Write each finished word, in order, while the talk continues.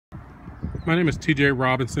My name is TJ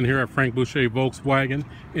Robinson here at Frank Boucher Volkswagen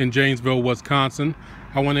in Janesville, Wisconsin.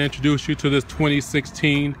 I want to introduce you to this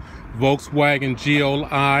 2016 Volkswagen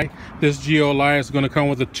GLI. This GLI is going to come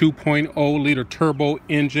with a 2.0 liter turbo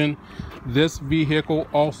engine. This vehicle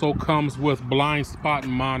also comes with blind spot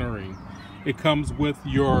monitoring. It comes with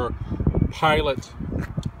your pilot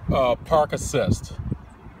park assist.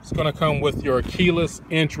 It's going to come with your keyless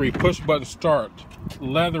entry, push button start,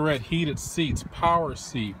 leatherette heated seats, power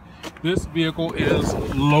seat. This vehicle is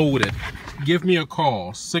loaded. Give me a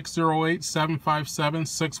call,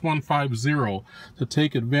 608-757-6150, to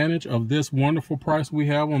take advantage of this wonderful price we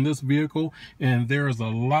have on this vehicle, and there is a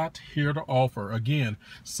lot here to offer. Again,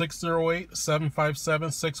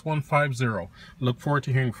 608-757-6150. Look forward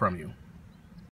to hearing from you.